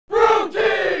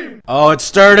Oh, it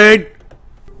started!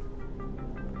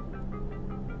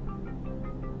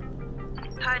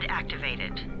 HUD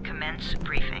activated. Commence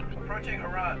briefing. Approaching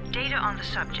Harad. Data on the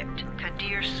subject,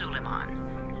 Kadir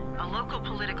Suleiman, a local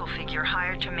political figure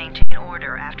hired to maintain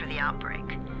order after the outbreak.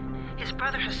 His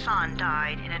brother Hassan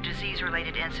died in a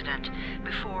disease-related incident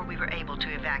before we were able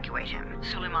to evacuate him.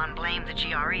 Suleiman blamed the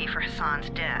GRE for Hassan's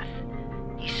death.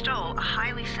 He stole a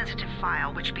highly sensitive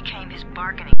file which became his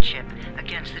bargaining chip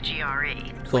against the GRE,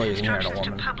 with instructions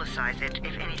to publicize it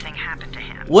if anything happened to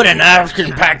him. What an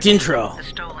action-packed intro! The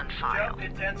stolen file.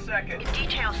 In 10 seconds. It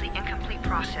details the incomplete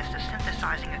process of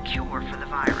synthesizing a cure for the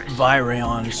virus.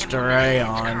 Virion, In its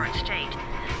Strion. current state,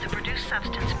 the produced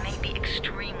substance may be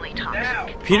extremely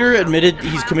toxic. Peter admitted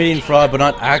he's committing fraud, but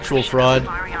not actual fraud.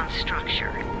 Virion structure.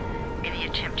 Any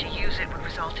attempt to use it would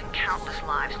result in countless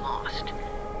lives lost.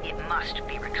 It must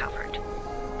be recovered.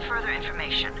 Further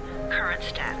information. Current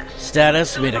status.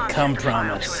 Status made a Suleiman cum sent the file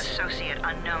promise. to an associate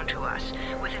unknown to us,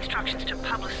 with instructions to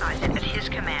publicize it at his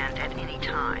command at any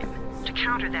time. To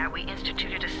counter that, we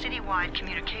instituted a citywide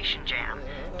communication jam,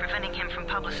 preventing him from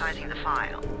publicizing the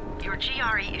file. Your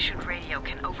GRE-issued radio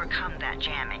can overcome that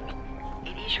jamming.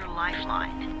 It is your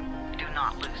lifeline. Do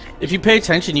not lose it. If you pay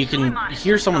attention, you can Suleiman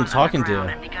hear has someone gone talking underground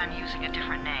to and begun using a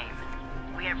different name.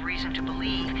 We have reason to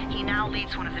believe he now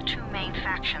leads one of the two main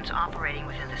factions operating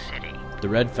within the city. the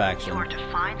Red You Faction. are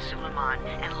to find Suleiman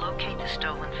and locate the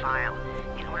stolen file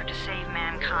in order to save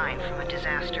mankind from a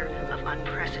disaster of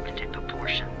unprecedented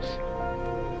proportions.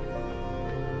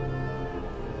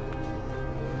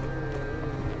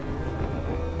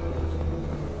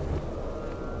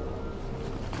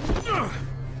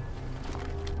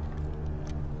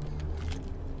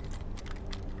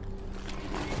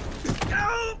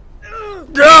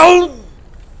 No!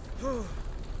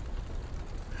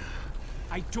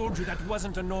 I told you that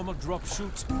wasn't a normal drop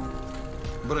shoot.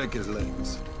 Break his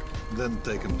legs. Then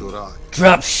take him to Rai.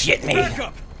 Drop shit me. Back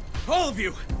up! All of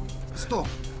you! Stop!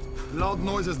 Loud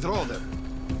noises draw them.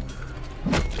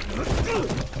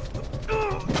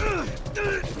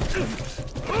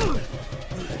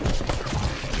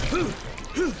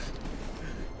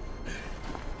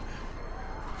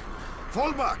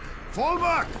 Fall back! Fall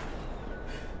back!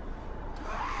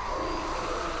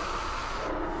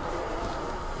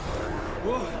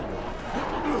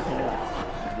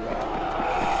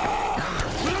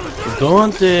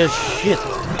 Don't shit.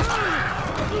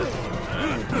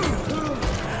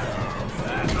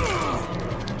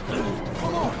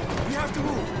 Come on! We have to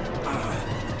move!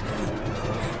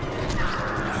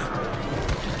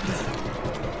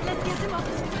 Let's get him off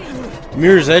the street.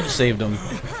 Mirror's Edge saved him.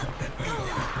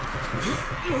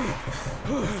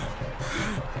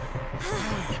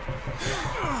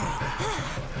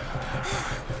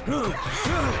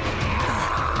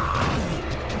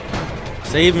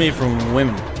 Save me from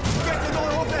women. Get the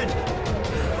door open!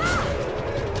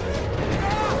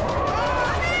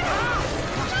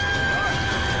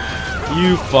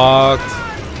 You fucked.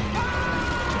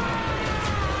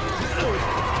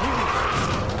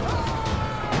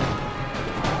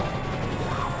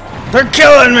 They're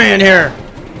killing me in here.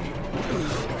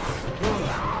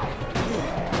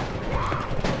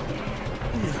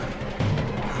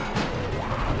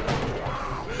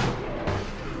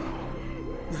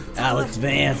 Alex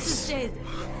Vance. Jade,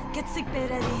 get sick bay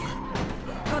ready.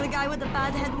 Got a guy with a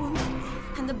bad head wound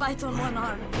and a bite on one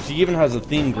arm. She even has a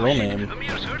theme girl name.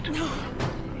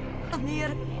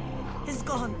 Amir is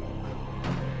gone.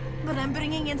 But I'm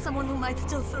bringing in someone who might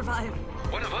still survive.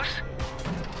 One of us?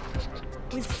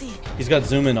 We'll see. He's got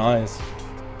zoom in eyes.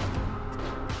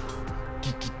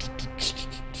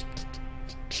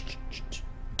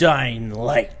 Dying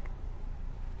Light.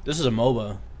 This is a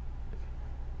MOBA.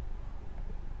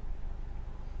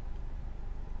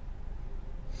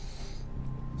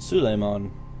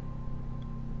 Suleiman.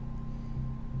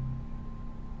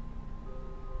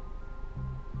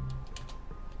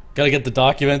 Gotta get the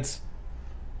documents.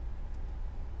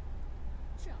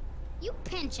 You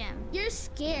pinch him. You're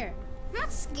scared. I'm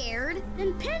not scared.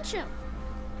 Then pinch him.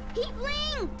 He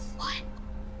blinked. What?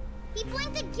 He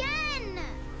blinked again.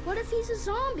 What if he's a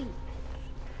zombie?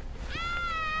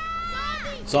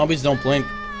 Zombie! Zombies don't blink.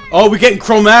 Oh, we're getting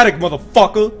chromatic,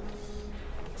 motherfucker!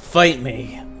 Fight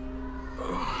me.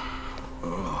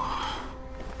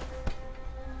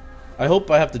 I hope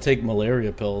I have to take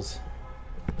malaria pills.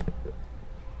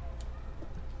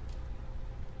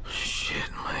 Shit,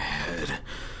 my head.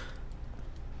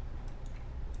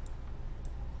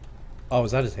 Oh,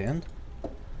 is that his hand?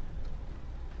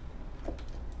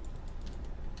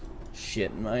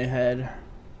 Shit in my head.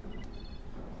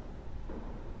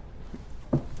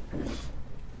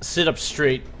 Sit up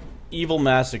straight. Evil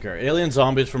Massacre. Alien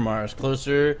zombies from Mars.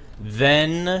 Closer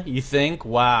than you think?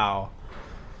 Wow.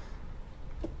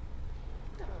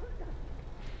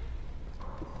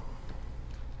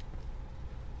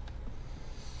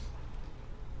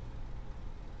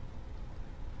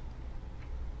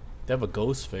 They have a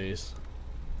ghost face.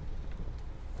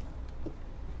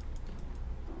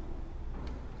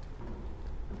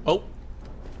 Oh.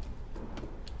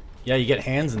 Yeah, you get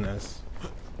hands in this.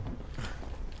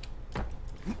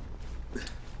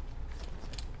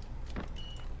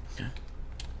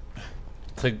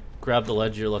 To grab the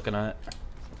ledge you're looking at.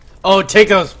 Oh, take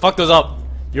those! Fuck those up!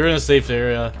 You're in a safe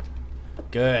area.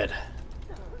 Good.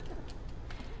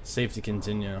 Safe to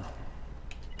continue.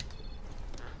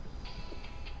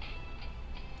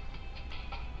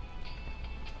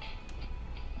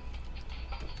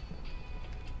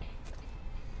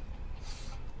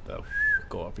 The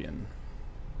Scorpion.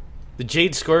 The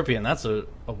Jade Scorpion, that's a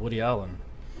Woody Allen.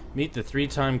 Meet the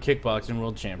 3-time kickboxing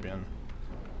world champion.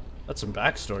 That's some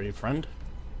backstory, friend.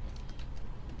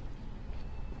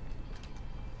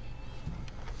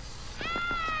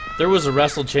 There was a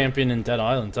wrestle champion in Dead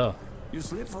Island, too. You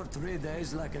sleep for 3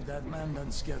 days like a dead man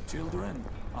and scare children?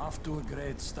 Off to a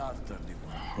great start, 31.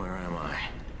 Where am I?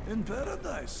 In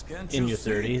paradise, can't you In your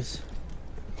see? 30s.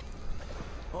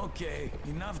 Okay,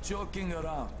 enough joking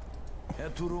around.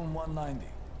 Head to room 190.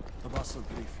 The boss will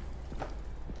brief you.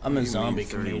 I'm a You mean zombie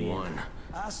 31. comedian.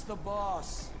 Ask the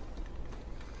boss.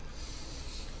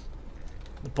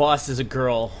 The boss is a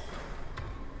girl.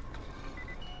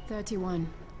 31.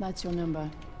 That's your number.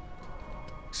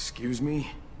 Excuse me?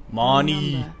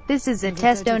 Money. Number. This is a Number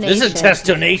test 32. This is a donation. test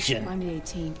donation. I'm the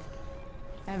 18th.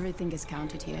 Everything is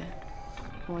counted here.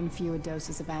 1 fewer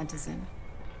doses of antizin.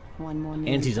 1 more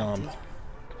new Anti-zomb. infected.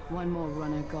 1 more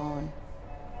runner gone.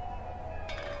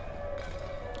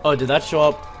 Oh, did that show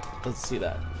up? Let's see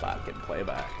that fucking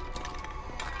playback.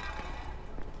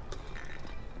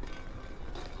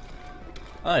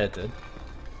 Oh, it did.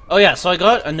 Oh yeah, so I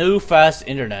got a new fast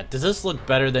internet. Does this look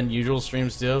better than usual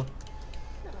streams do?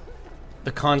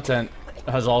 The content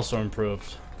has also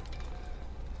improved.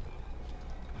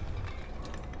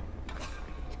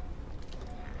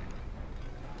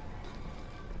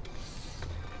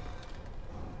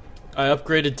 I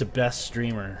upgraded to best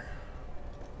streamer.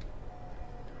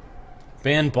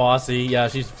 Ban Bossy. Yeah,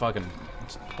 she's fucking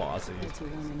bossy.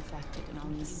 31 infected and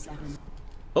only 7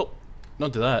 Oh,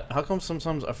 don't do that. How come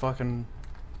sometimes I fucking...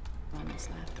 runners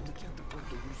left.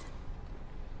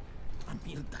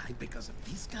 Emil died because of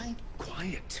this guy?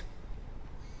 Quiet.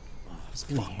 Oh,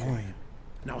 Fuck quiet.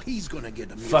 now he's gonna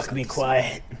get a Fuck me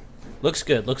quiet. Looks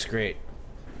good, looks great.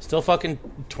 Still fucking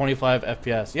 25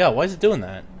 FPS. Yeah, why is it doing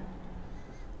that?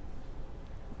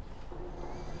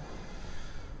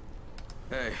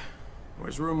 Hey,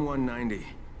 where's room 190?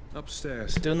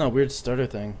 Upstairs. It's doing that weird stutter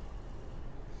thing.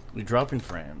 We dropping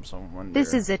frames, I wonder.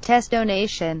 This is a test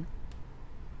donation.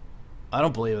 I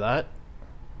don't believe that.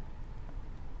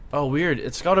 Oh, weird.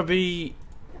 It's gotta be...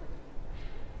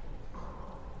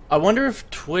 I wonder if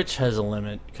Twitch has a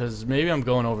limit, because maybe I'm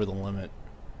going over the limit.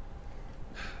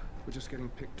 We're just getting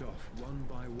picked off, one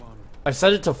by one. I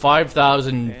set it to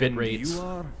 5,000 bit And rates. you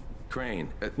are?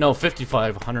 Crane. No,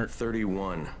 5,500.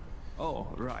 31. Oh,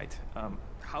 right.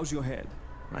 How's your head?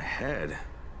 My head?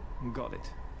 Got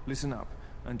it. Listen up.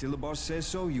 Until the boss says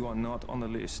so, you are not on the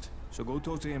list. So go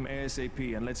talk to him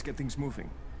ASAP and let's get things moving.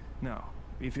 Now,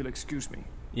 if you'll excuse me.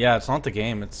 Yeah, it's not the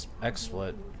game, it's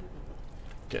XSplit.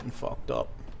 Getting fucked up.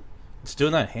 It's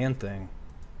doing that hand thing.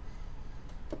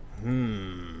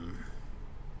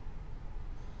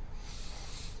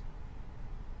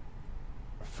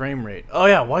 Frame rate. Oh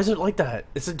yeah, why is it like that?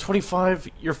 It's at 25,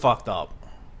 you're fucked up.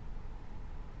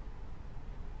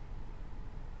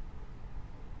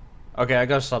 Okay, I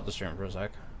gotta stop the stream for a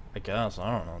sec. I guess,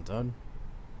 I don't know, dude.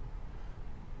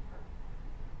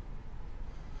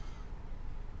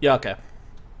 Yeah, okay.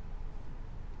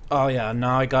 Oh yeah,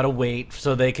 now I gotta wait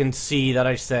so they can see that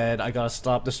I said I gotta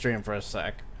stop the stream for a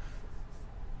sec.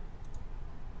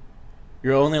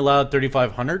 You're only allowed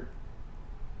 3,500?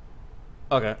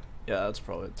 Okay. Yeah, that's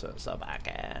probably to sub back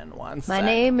in one My sec.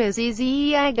 name is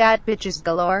Easy. I got bitches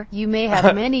galore. You may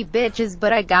have many bitches,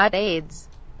 but I got AIDS.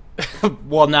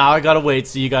 Well, now I gotta wait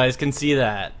so you guys can see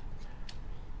that.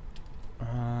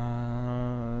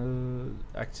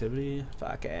 Activity?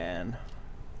 Fucking.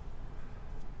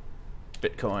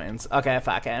 Bitcoins. Okay,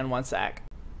 fucking one sec.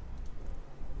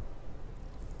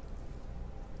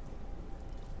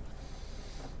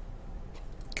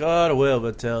 Got a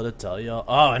Wilbur Taylor to tell y'all.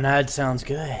 Oh, and that sounds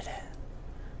good.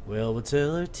 Wilbur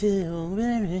Taylor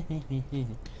too.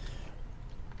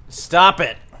 Stop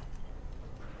it.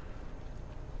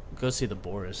 Go see the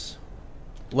Boris.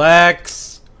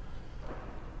 Lex!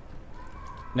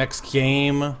 Next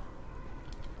game.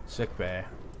 Sick bay.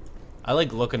 I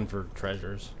like looking for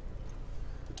treasures.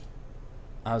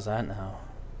 How's that now?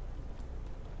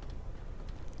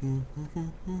 I'm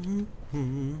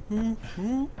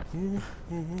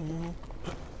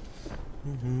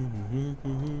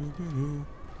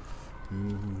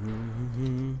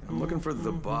looking for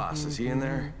the boss. Is he in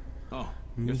there? Oh,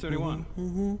 you're 31.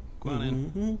 Go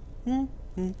on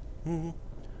in.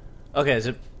 Okay, is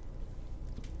it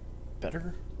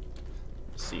better?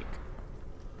 Seek.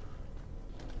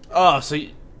 Oh, so you...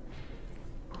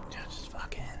 Yeah, just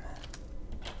fucking...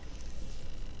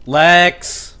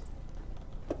 Lex!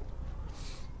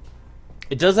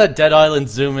 It does that Dead Island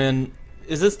zoom in.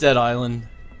 Is this Dead Island?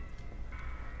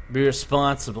 Be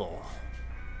responsible.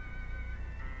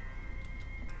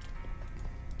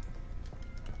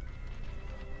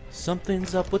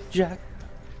 Something's up with Jack.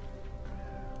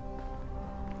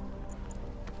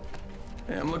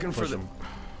 Hey, I'm looking for the...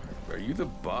 Are you the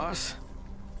boss?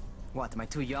 What, am I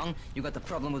too young? You got the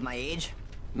problem with my age?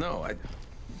 No,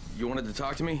 You wanted to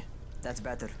talk to me? That's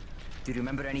better. Do you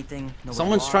remember anything? Know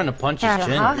Someone's trying to punch his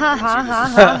chin. Ha ha ha ha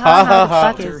ha ha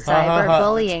ha. The fuck is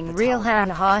cyberbullying? Real ha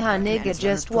ha ha nigga,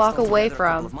 just walk away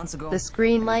from the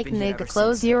screen like nigga,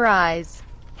 close your eyes.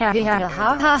 Ha ha ha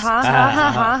ha ha ha ha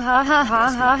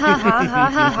ha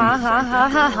ha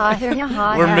ha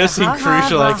ha. We're missing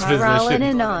crucial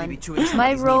exposition.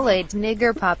 My Rolade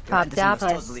nigger pop pop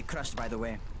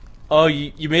dapas. Oh,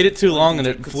 you made it too long and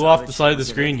it flew off the side of the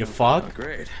screen, you fuck.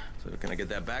 Great. So can I get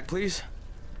that back, please?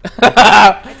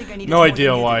 No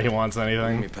idea why he wants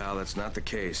anything. Me, pal, that's not the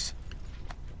case.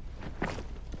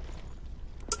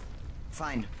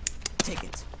 Fine. Take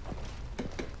it.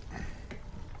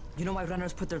 You know why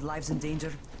runners put their lives in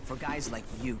danger? For guys like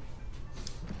you.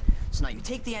 So now you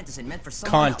take the antizin meant for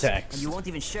someone else, and you won't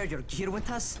even share your gear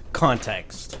with us?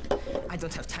 Context. I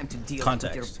don't have time to deal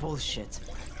with your bullshit.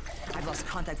 I've lost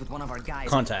contact with one of our guys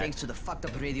thanks to the fucked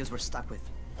up radios we're stuck with.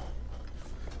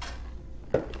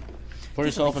 Pour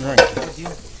yourself in ring.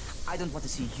 I don't want to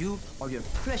see you or your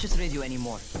precious radio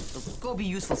anymore. So go be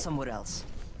useful somewhere else.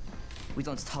 We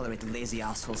don't tolerate lazy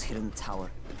assholes here in the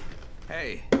tower.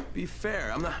 Hey, be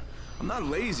fair. I'm not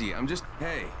lazy. I'm just,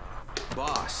 hey,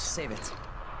 boss. Save it.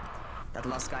 That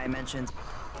last guy I mentioned,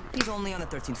 he's only on the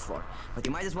 13th floor, but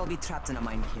he might as well be trapped in a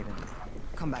mine haven.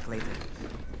 Come back later.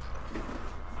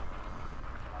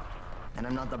 And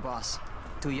I'm not the boss.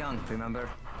 Too young, remember?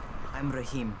 I'm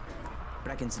Rahim.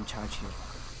 Brecken's in charge here.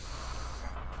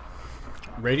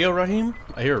 Radio, Rahim?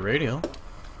 I hear a radio.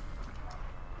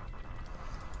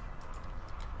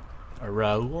 A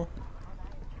Raoul?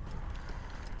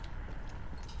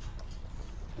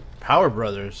 Power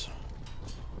Brothers.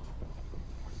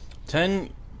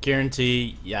 10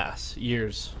 guarantee, yes,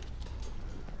 years.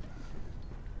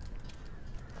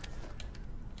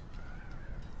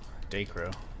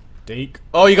 Dacro. Dake.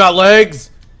 Oh, you got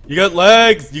legs! You got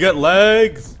legs! You got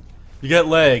legs! You got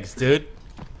legs, dude.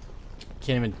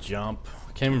 Can't even jump.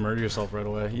 Can't even murder yourself right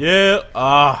away. Yeah!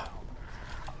 Ah!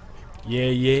 Yeah,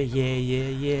 yeah, yeah, yeah,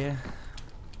 yeah.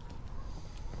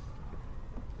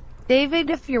 David,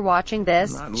 if you're watching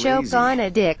this, choke on a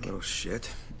dick. Oh shit.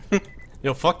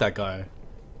 Yo, fuck that guy.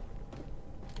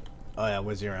 Oh yeah,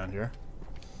 Wizzy around here.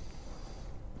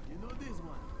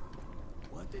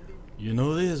 You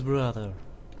know this, brother.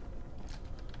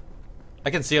 I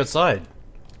can see outside.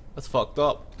 That's fucked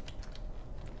up.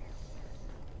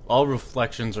 All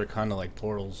reflections are kind of like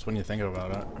portals when you think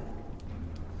about it.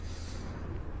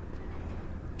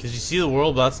 Cause you see the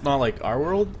world, but that's not like our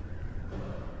world.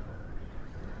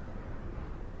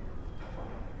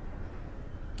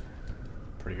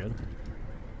 Pretty good.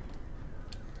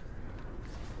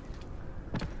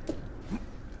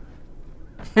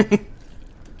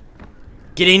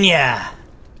 Get in ya!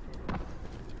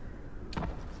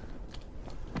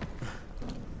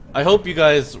 I hope you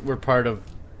guys were part of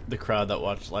the crowd that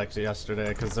watched Lex yesterday,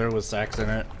 because there was sex in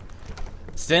it.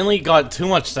 Stanley got too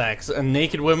much sex, and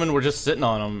naked women were just sitting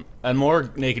on him. And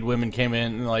more naked women came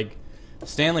in, and like,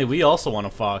 Stanley, we also want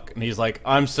to fuck. And he's like,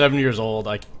 I'm 7 years old.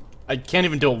 I can't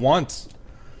even do it once.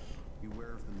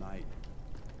 Beware of the night.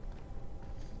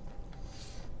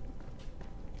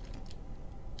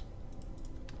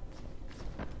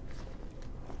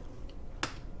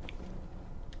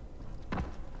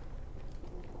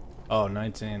 Oh,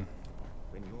 19.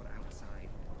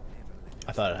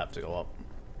 I thought I'd have to go up.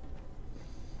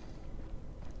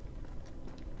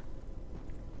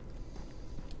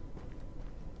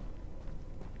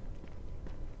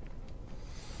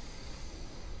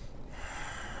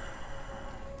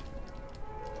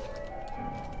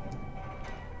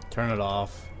 Turn it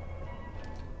off.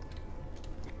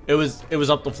 It was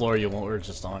up the floor you were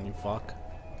just on, you fuck.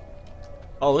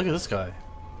 Oh, look at this guy.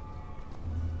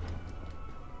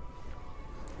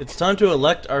 It's time to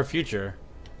elect our future.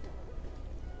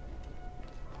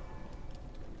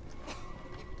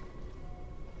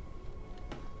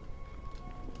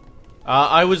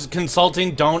 I was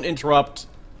consulting, don't interrupt.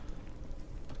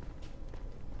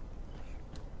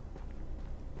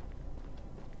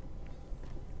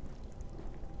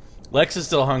 Lex is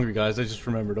still hungry, guys. I just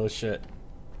remembered. Oh shit.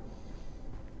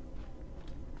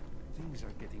 Things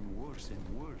are getting worse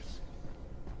and worse.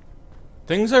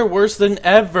 Things are worse than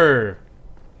ever.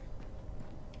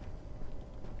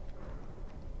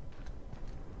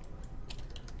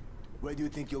 Where do you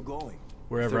think you're going?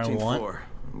 Wherever I want. Floor.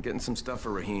 I'm getting some stuff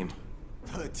for Raheem.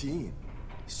 13?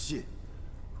 Shit.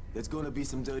 That's gonna be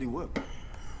some dirty work.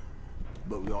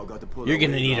 But we all got to pull. You're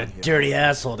gonna need a dirty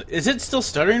asshole. Is it still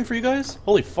stuttering for you guys?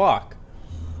 Holy fuck.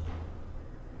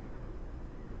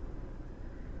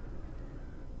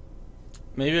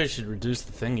 Maybe I should reduce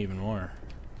the thing even more.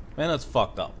 Man, that's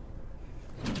fucked up.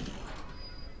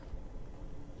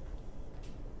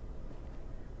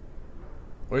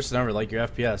 Where's the number? Like your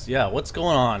FPS? Yeah, what's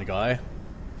going on, guy?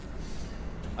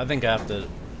 I think I have to...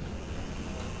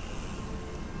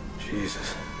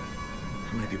 Jesus.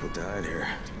 How many people died here?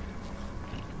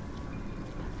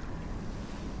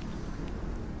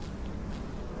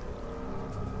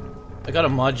 I gotta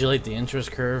modulate the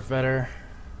interest curve better.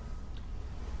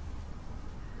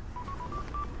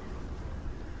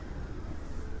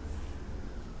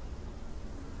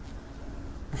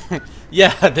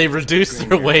 Yeah, they reduced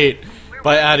their weight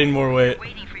by adding more weight.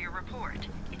 Waiting for your report.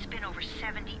 It's been over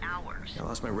 70 hours. I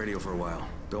lost my radio for a while.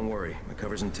 Don't worry, my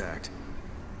cover's intact.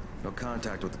 No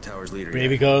contact with the tower's leader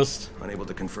Baby yet. Ghost. Unable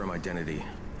to confirm identity.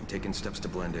 I'm taking steps to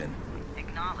blend in.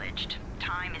 Acknowledged.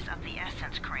 Time is of the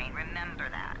essence, Crane. Remember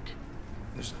that.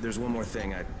 There's one more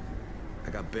thing. I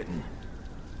got bitten.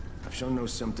 I've shown no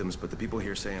symptoms, but the people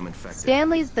here say I'm infected.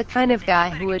 Stanley's the kind of guy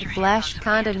who would flash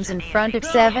condoms in front of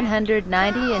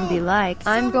 790 and be like,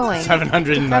 I'm going to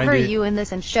 790. cover you in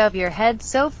this and shove your head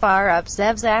so far up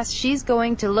Zev's ass she's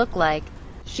going to look like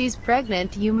she's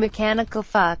pregnant, you mechanical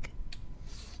fuck.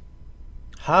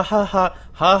 Ha ha ha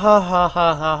ha ha ha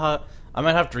ha ha ha. I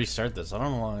might have to restart this. I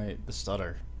don't know why the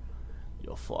stutter.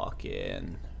 Yo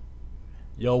fucking.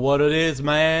 Yo, what it is,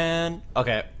 man?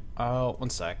 Okay. One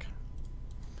sec.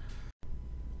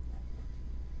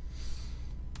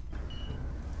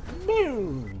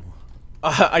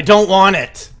 I don't want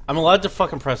it. I'm allowed to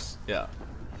fucking press. Yeah.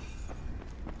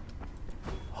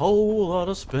 Whole lot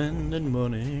of spending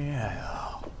money.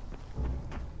 Yeah.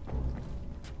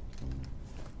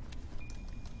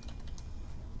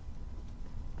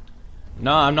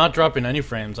 No, I'm not dropping any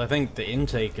frames. I think the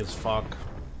intake is fuck.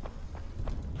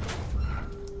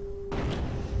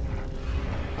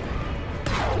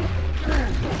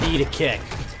 Eat a kick.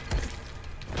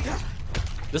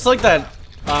 Just like that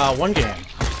one game.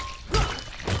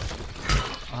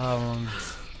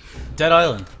 Dead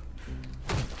Island.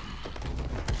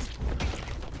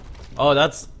 Oh,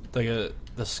 that's the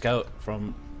scout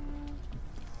from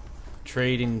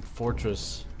Trading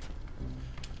Fortress.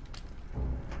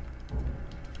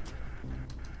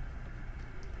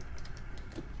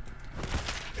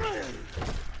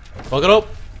 Fuck it up.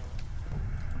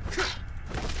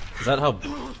 Is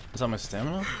that my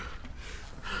stamina?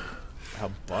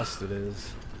 How busted it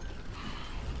is.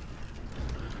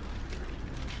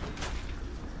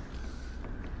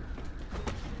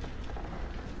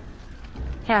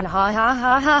 Ha ha ha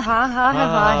ha ha ha ha ha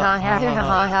ha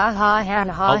ha ha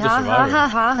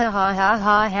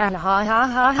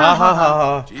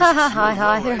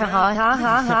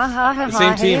ha.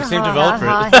 Same team, same developer.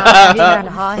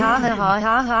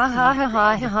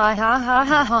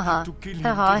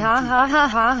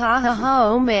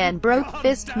 Oh man, broke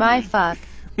fist my fuck.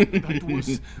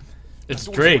 It's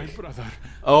Drake.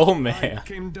 Oh man.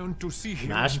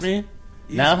 Mash me?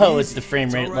 Now how is the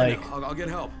frame rate like? I'll get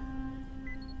help.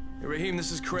 Hey, Raheem,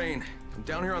 this is Crane. I'm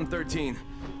down here on 13.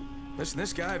 Listen,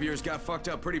 this guy of yours got fucked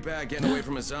up pretty bad getting away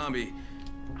from a zombie.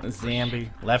 A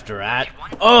zombie? Left or right?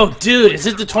 Oh, dude, is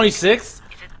it the 26th?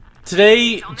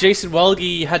 Today, Jason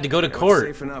Welge had to go to court.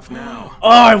 Safe enough now. Oh,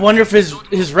 I wonder if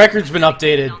his record's been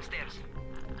updated.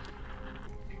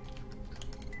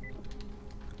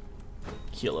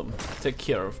 Kill him. Take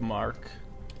care of Mark.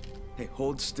 Hey,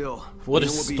 hold still. What a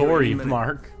story,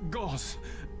 Mark. Gauze.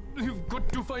 You've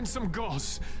got to find some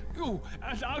gauze. Oh,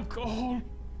 and alcohol.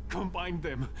 Combine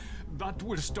them. That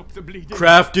will stop the bleeding.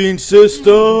 Crafting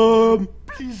system.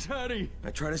 Please hurry.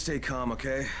 I try to stay calm,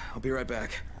 okay? I'll be right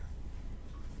back.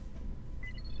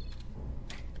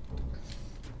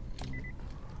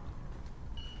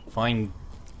 Find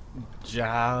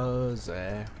Jazz.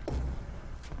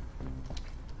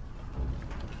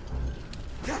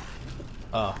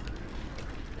 Oh.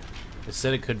 It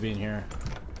said it could be in here.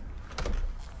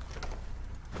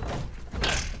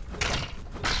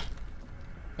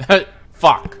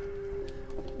 Fuck.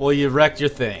 Well, you wrecked your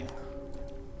thing.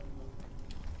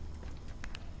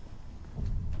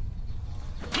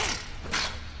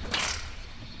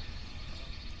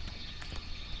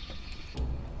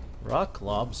 Rock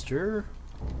lobster.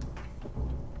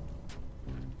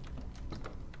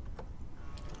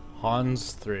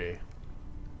 Hans 3.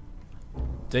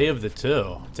 Day of the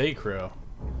Two. Day Crew.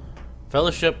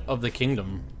 Fellowship of the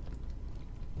Kingdom.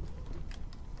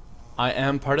 I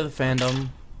am part of the fandom.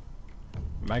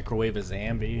 Microwave a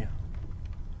Zambi.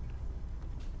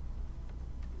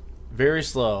 Very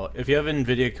slow. If you have an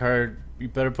NVIDIA card, you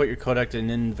better put your codec in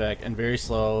NVENC, and very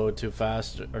slow to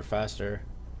fast or faster.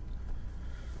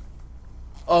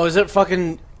 Oh, is it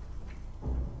fucking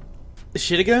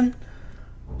shit again?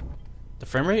 The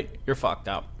frame rate? You're fucked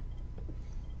up.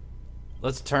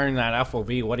 Let's turn that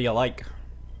FOV. What do you like?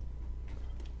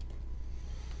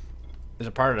 Is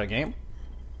it part of the game?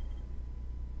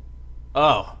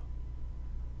 Oh.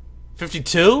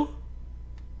 52?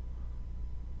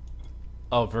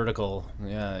 Oh, vertical.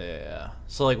 Yeah.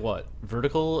 So like what?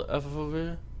 Vertical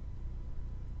FOV?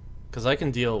 Because I can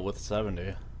deal with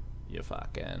 70. You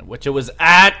fucking... Which it was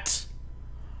at...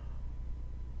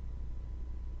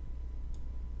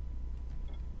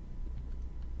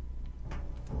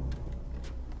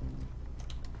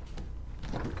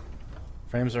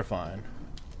 Frames are fine.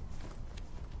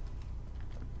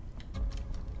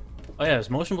 Oh yeah, is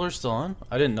motion blur still on?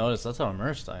 I didn't notice. That's how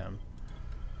immersed I am.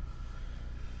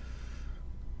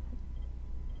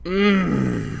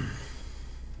 Mmm.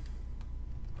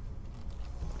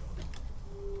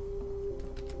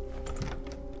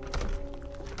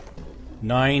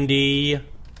 $90.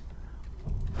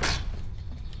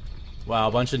 Wow,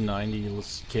 a bunch of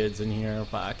 90s kids in here.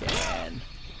 Fucking.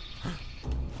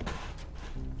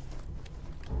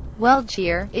 Well,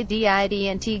 cheer, it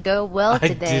didn't go well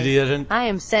today. I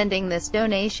am sending this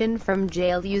donation from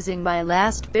jail using my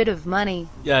last bit of money.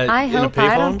 Yeah, I in a hope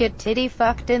I don't payphone? get titty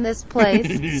fucked in this place.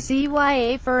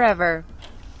 CYA forever.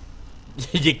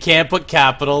 You can't put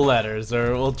capital letters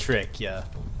or it will trick ya.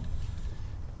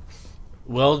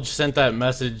 Welge sent that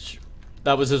message.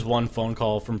 That was his one phone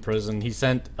call from prison. He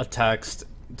sent a text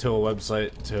to a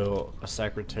website to a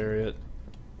secretariat.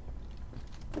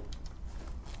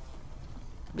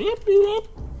 Beep, beep.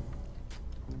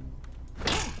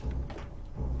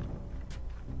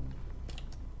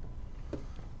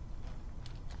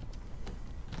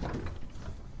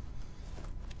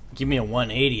 Give me a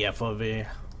 180 FOV.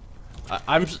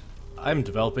 I'm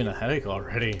developing a headache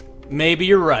already. Maybe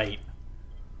you're right.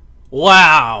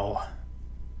 Wow.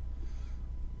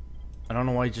 I don't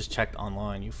know why you just checked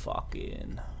online, you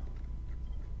fucking...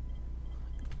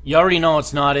 You already know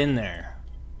it's not in there.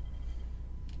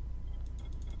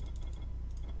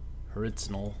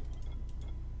 Original.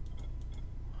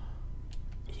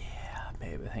 Yeah,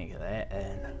 baby, think of that.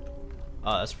 And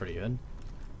oh, that's pretty good.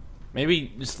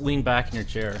 Maybe just lean back in your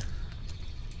chair.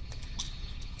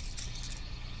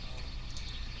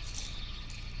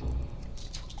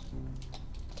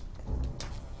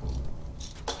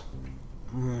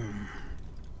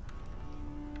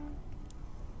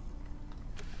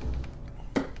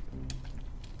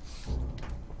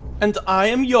 And I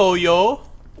am Yo-Yo.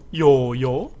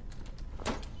 Yo-Yo.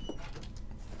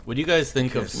 What do you guys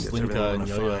think of Slinka and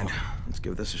Yo-Yo? Let's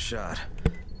give this a shot.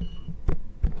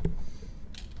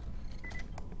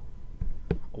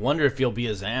 I wonder if you'll be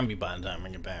a zombie by the time we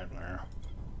get back there.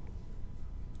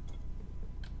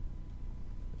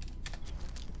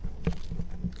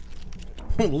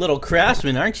 Little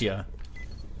craftsman, aren't you?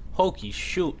 Hokey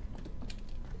shoot.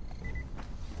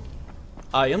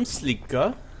 I am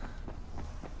Slinka.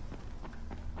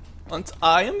 And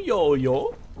I am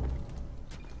Yo-Yo.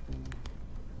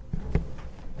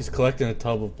 He's collecting a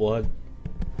tub of blood.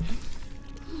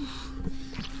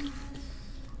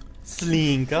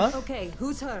 Slinka. Okay,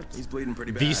 who's hurt? He's bleeding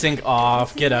pretty bad. V-Sync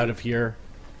off. Get out of here.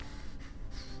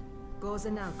 Gauze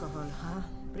and alcohol, huh?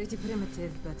 Pretty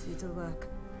primitive, but it'll work.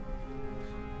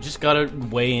 Just gotta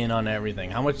weigh in on everything.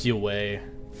 How much do you weigh,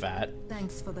 fat?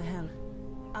 Thanks for the help.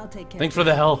 I'll take care. Thanks for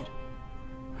the help.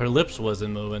 Her lips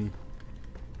wasn't moving.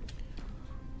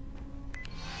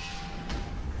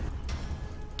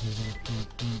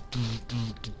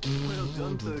 Well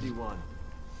done, 31.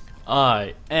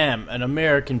 I am an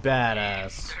American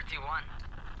badass. 31.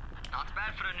 Not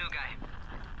bad for a new guy.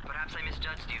 Perhaps I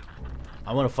misjudged you.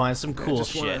 I want to find some cool I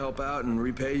just want to shit. help out and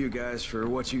repay you guys for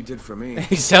what you did for me.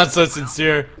 He sounds so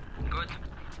sincere. Good.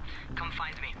 Come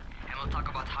find me, and we'll talk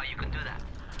about how you can do that.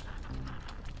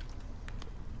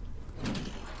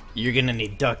 You're gonna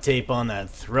need duct tape on that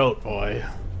throat, boy.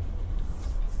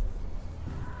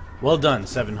 Well done,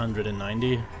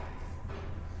 790.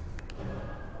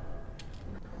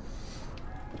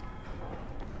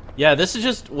 Yeah, this is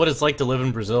just what it's like to live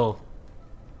in Brazil.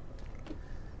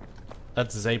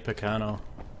 That's Zé Pecano.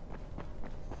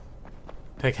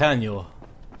 Pecano.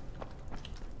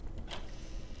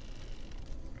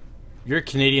 You're a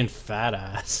Canadian fat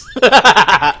ass.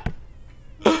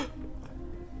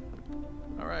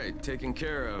 Alright, taken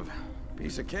care of.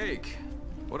 Piece of cake.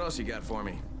 What else you got for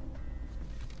me?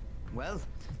 Well,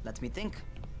 let me think.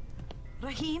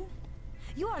 Rahim,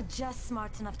 you are just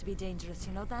smart enough to be dangerous,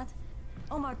 you know that?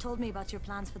 Omar told me about your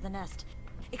plans for the nest.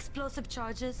 Explosive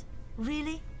charges?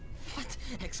 Really? What?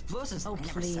 Explosives? Oh, I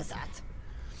never please. said that.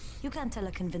 You can't tell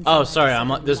a convincing Oh, lie to sorry,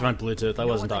 someone this is you my Bluetooth. I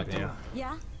wasn't what I'm talking to you.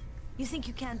 Yeah? You think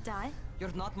you can't die?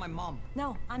 You're not my mom.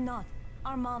 No, I'm not.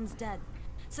 Our mom's dead.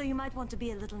 So you might want to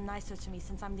be a little nicer to me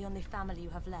since I'm the only family you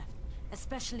have left.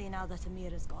 Especially now that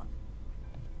Amir is gone.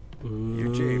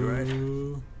 You're Jade,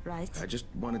 right? Right. I just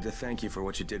wanted to thank you for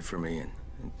what you did for me and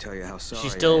tell you how sorry She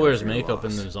I still am wears for your makeup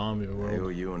in loss. the zombie I owe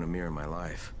world. you and Amir my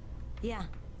life. Yeah,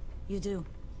 you do.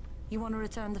 You want to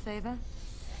return the favor?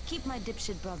 Keep my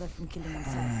dipshit brother from killing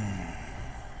himself.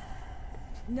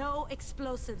 No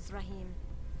explosives, Rahim.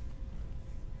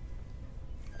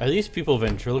 Are these people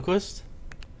ventriloquists?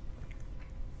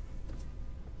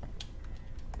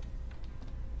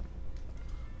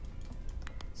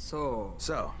 So,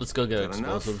 Let's go get is that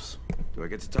enough? explosives. Do I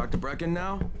get to talk to Brecken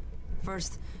now?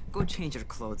 First, go change your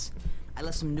clothes. I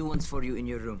left some new ones for you in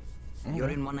your room. You're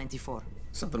in 194.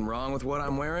 Something wrong with what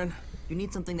I'm wearing? You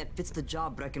need something that fits the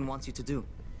job Brecken wants you to do.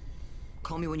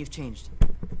 Call me when you've changed.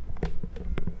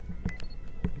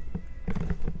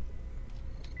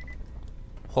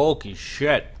 Holy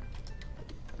shit.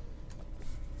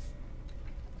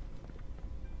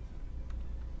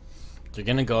 They're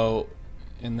gonna go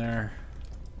in there.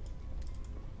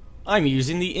 I'm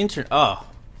using the internet. Oh.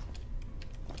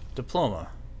 Diploma.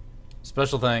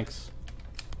 Special thanks.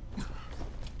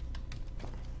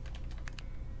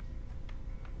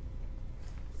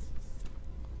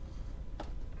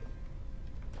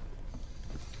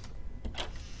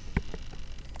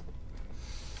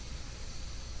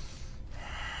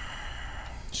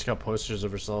 She's got posters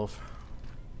of herself.